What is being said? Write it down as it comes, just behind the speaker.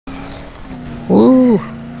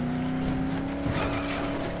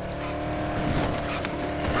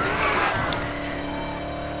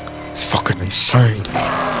fucking insane.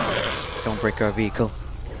 Don't break our vehicle.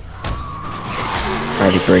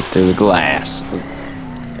 Already break through the glass.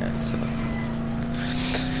 Yeah, so.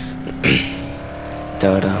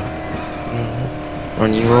 Da-da.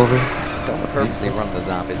 Run you over? Don't purposely run the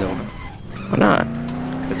zombies over. Why not?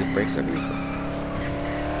 Because it breaks our vehicle.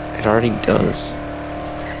 It already does.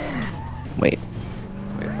 Wait.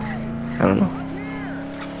 I don't know.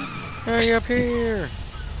 Hurry up here!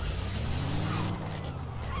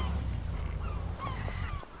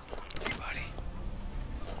 Everybody.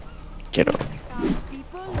 Get up.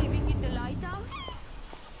 People living in the lighthouse?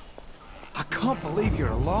 I can't believe you're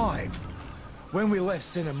alive. When we left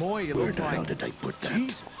Cinemoy, you looked like... Where the hell did they put that?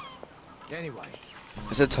 Jesus. Anyway.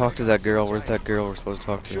 I said talk to that girl. Where's that girl we're supposed to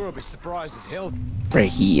talk I'm to? sure I'll be surprised as hell. Right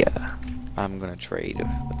here. I'm gonna trade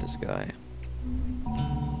with this guy.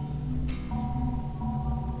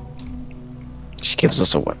 She gives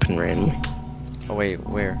us a weapon randomly. Oh wait,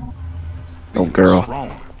 where? Oh, girl.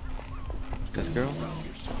 This girl?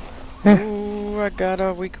 Huh. Ooh, I got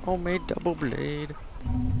a weak homemade double blade.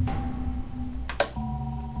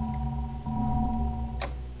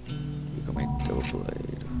 Weak homemade double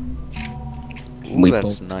blade. Ooh, We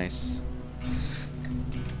that's both. nice.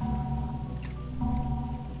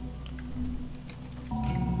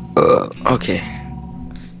 Okay.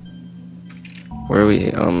 Where are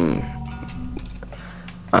we? On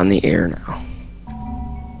the air now.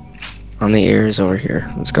 On the air is over here.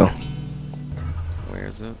 Let's go. Where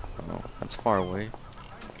is it? Oh, that's far away.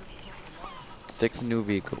 Fix a new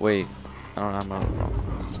vehicle. Wait, I don't know. I'm on the wrong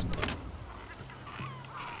quest.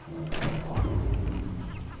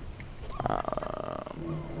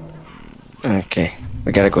 Okay.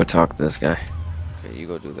 We gotta go talk to this guy. Okay, you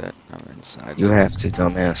go do that. I'm inside. You have to,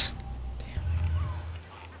 dumbass.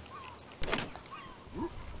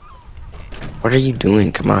 What are you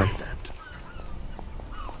doing? Come on.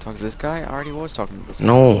 Talk to this guy? I already was talking to this guy.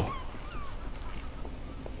 No.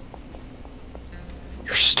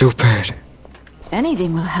 You're stupid.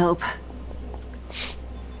 Anything will help.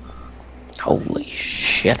 Holy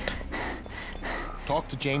shit. Talk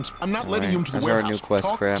to James. I'm not letting Alright, you into the that's our warehouse. new quest,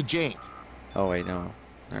 Talk crap. to James. Oh wait, no.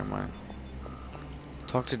 Never mind.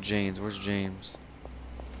 Talk to James. Where's James?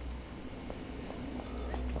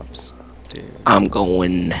 Upstairs. I'm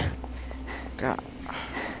going. God.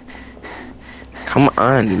 Come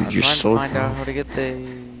on, dude. I'm You're trying so to find out dumb. how to get there.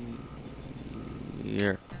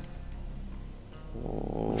 Here.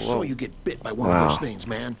 Whoa. So you get bit by one Wow. of those things,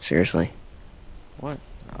 man. Seriously. What?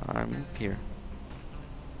 I'm here.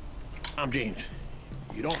 I'm James.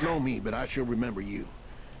 You don't know me, but I sure remember you.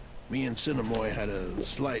 Me and Cinemoy had a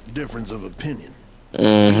slight difference of opinion. I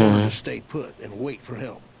wanted to stay put and wait for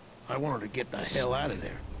help. I wanted to get the hell out of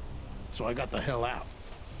there. So I got the hell out.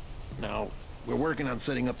 Now, we're working on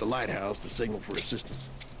setting up the lighthouse to signal for assistance.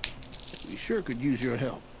 We sure could use your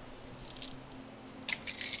help.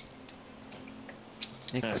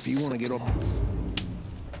 Now, if you want to get up...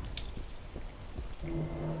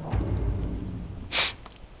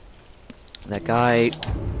 That guy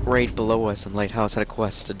right below us in Lighthouse had a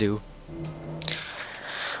quest to do.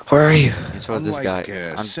 Where are you? And so is this guy.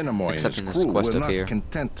 Unlike, I'm Cinemoy and his accepting this crew, quest we're up not here.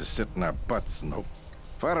 content to sit in our butts, no.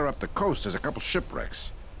 Farther up the coast, there's a couple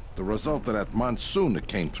shipwrecks. The result of that monsoon that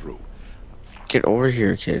came through. Get over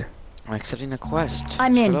here, kid. I'm accepting a quest.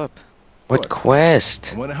 I'm in. Shut up. What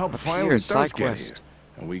quest? And when the help Up finally here, does side get quest. here,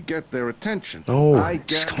 and we get their attention, No, I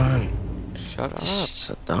just get... come on. Shut up.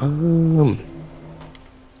 So dumb.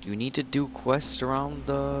 You need to do quests around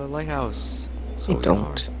the lighthouse. So You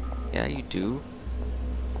don't. Yeah, you do.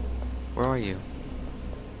 Where are you?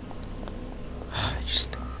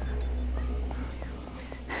 Just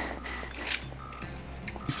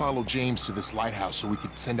We followed James to this lighthouse so we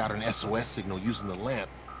could send out an SOS signal using the lamp.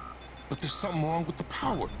 But there's something wrong with the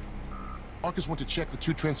power. Marcus went to check the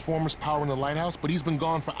 2 transformers powering the lighthouse, but he's been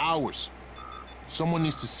gone for hours. Someone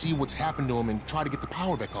needs to see what's happened to him and try to get the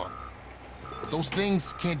power back on. Those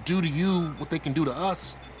things can't do to you what they can do to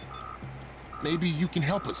us. Maybe you can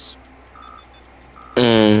help us. All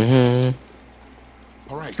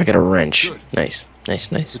right. I got a wrench. Good. Nice.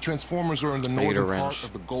 The transformers are in the I need a northern part wrench.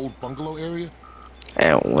 of the gold bungalow area.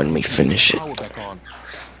 And when we finish it. Power back on.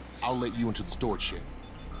 I'll let you into the storage shed.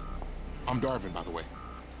 I'm Darvin, by the way.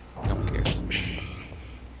 No one cares.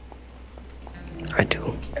 I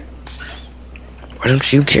do. Why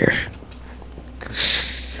don't you care?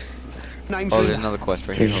 Name's Oh, there's Lena. another quest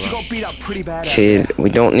right here. She Hold got on. beat up pretty bad. Kid, we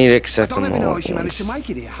don't need to accept Don't them even all know how at she managed to once. make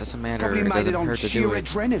it here. Doesn't matter. Probably It made doesn't it on hurt to sheer do it.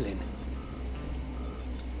 adrenaline.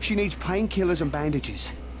 She needs painkillers and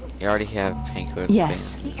bandages. You already have painkillers.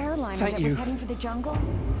 Yes. and The airliner Thank that you. was heading for the jungle?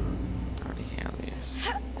 I already have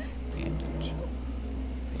these. Bandage.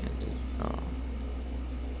 Bandage.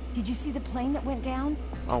 Did you see the plane that went down?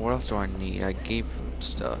 Oh, what else do I need? I gave him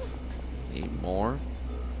stuff. Need more?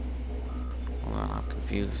 Hold on, I'm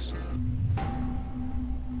confused.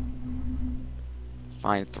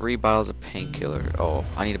 Find 3 bottles of painkiller. Oh,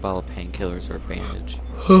 I need a bottle of painkillers or a bandage.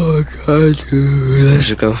 Oh god, dude. Let's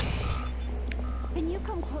just go. Can you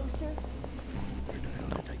come closer?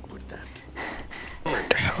 Where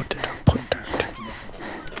the hell did I put that?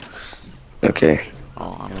 Okay.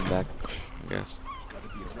 Oh, I'm going back, I guess.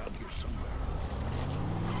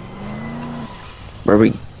 Where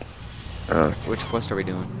we? Which quest are we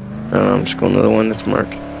doing? I'm just going to the one that's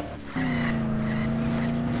marked.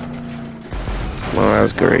 Well, that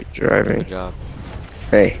was great driving. Good job.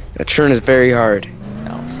 Hey, that turn is very hard.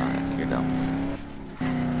 No, it's not. I think you're dumb.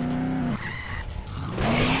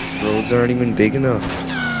 These roads aren't even big enough.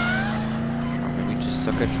 Or maybe you just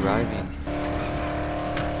suck at driving.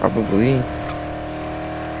 Probably.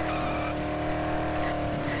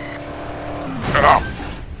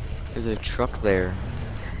 There's a truck there.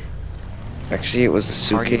 Actually, it was the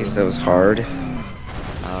suitcase that was hard.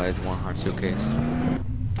 Oh, it's one hard suitcase.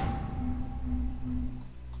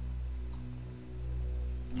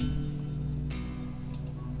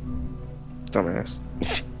 Dumbass.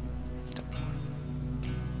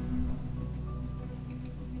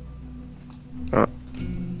 Oh.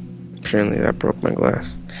 Apparently that broke my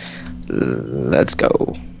glass. Let's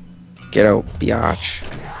go. Get out, biatch.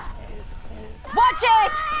 Watch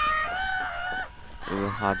it! There's a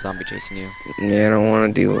hot zombie chasing you. Yeah, I don't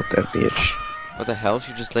want to deal with that bitch. What the hell?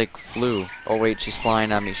 She just like flew. Oh wait, she's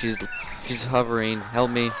flying at me. She's hovering. Help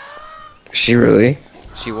me. She really?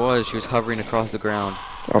 She was hovering across the ground.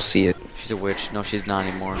 I'll see it. She's a witch. No, she's not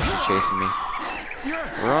anymore. She's chasing me.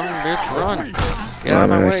 Run, bitch, run! Get out of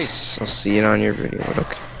my way. I'll see it on your video, but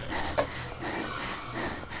okay.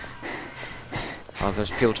 Oh,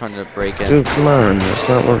 there's people trying to break in. Dude, come on. That's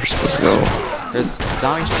not where we're supposed to go. There's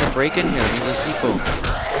zombies trying to break in here. These are people.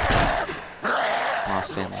 Oh,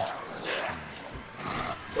 stand there.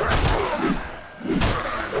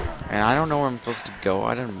 And I don't know where I'm supposed to go.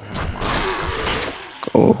 I don't know.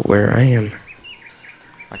 Go where I am.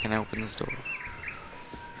 Why can I open this door?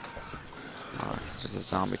 Oh, it's just a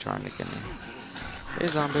zombie trying to get in. Hey,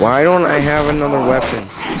 zombie. Why don't I have another weapon?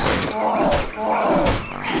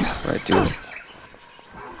 I do.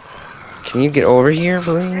 Can you get over here,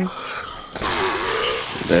 please?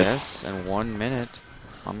 Yes, in 1 minute.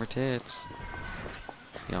 Mummer tits.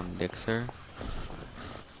 Young Dixer.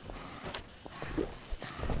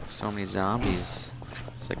 So many zombies.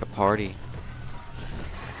 It's like a party.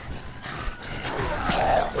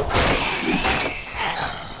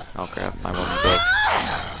 Oh crap, my weapon broke.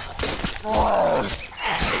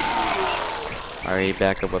 Alright,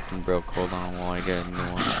 backup weapon broke. Hold on while I get a new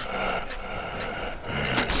one.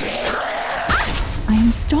 I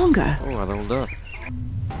am stronger. Oh, I leveled up.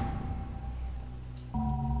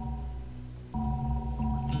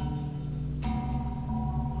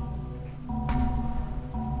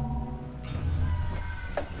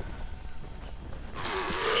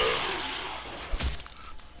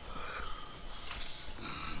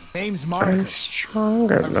 Name's I'm Marcus.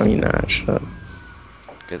 stronger. No, you're not. Shut up.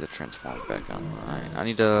 Get the transform back on. Alright, I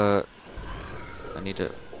need to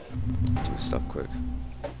do stuff quick.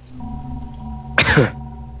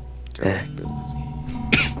 Durability.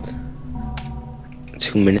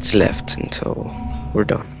 2 minutes left until we're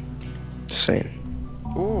done. Same.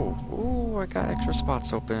 Ooh, I got extra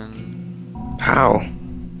spots open. How?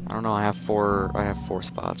 I don't know, I have four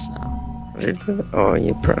spots now. Oh,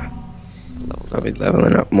 you Leveled up. probably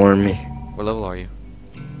leveling up more than me. What level are you?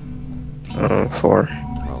 4.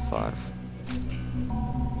 Level 5.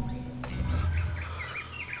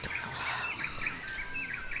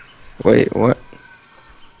 Wait, what?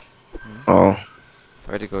 Oh,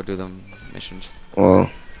 I had to go do the missions. well,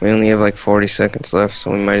 we only have like 40 seconds left,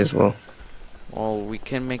 so we might as well. Well, we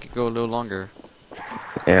can make it go a little longer.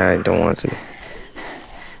 Yeah, I don't want to.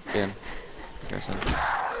 Again. Guessing.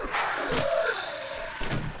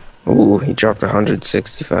 Ooh, he dropped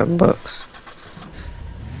 165 bucks.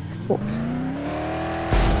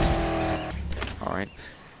 Alright.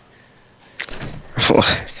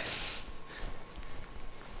 What?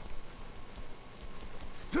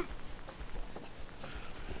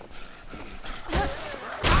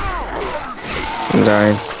 I'm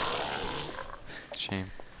dying.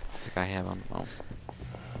 Shame. This guy have him. Oh.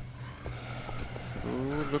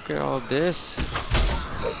 Ooh, look at all this.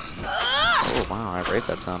 Oh wow, I raped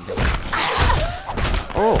that zombie.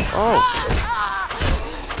 Oh.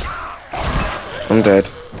 I'm dead.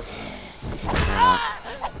 You're not.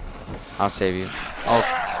 I'll save you. Oh,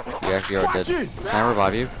 you actually are dead. Can I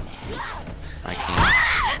revive you? I can't.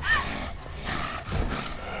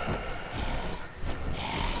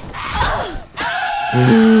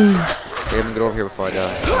 Okay, I'm gonna get over here before I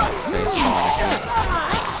die. Okay, spawn next to me.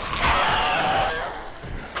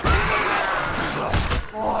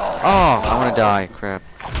 Oh, I wanna die. Crap.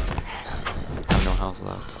 I have no health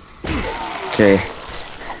left. Okay.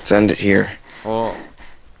 Let's end it here. Well,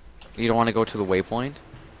 you don't want to go to the waypoint?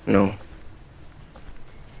 No. Okay,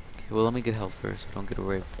 well, let me get health first. I don't get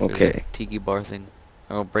away. Okay. Tiki bar thing.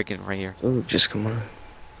 Oh, break in right here. Oh, just come on.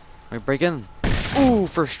 Let me break in. Ooh,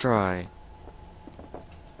 first try.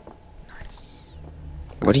 Nice.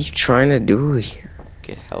 What are you trying to do here?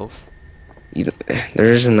 Get health.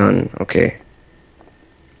 There's none. Okay.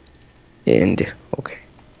 And okay.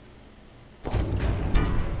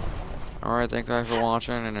 Alright, thanks guys for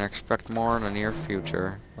watching, and expect more in the near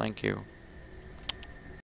future. Thank you.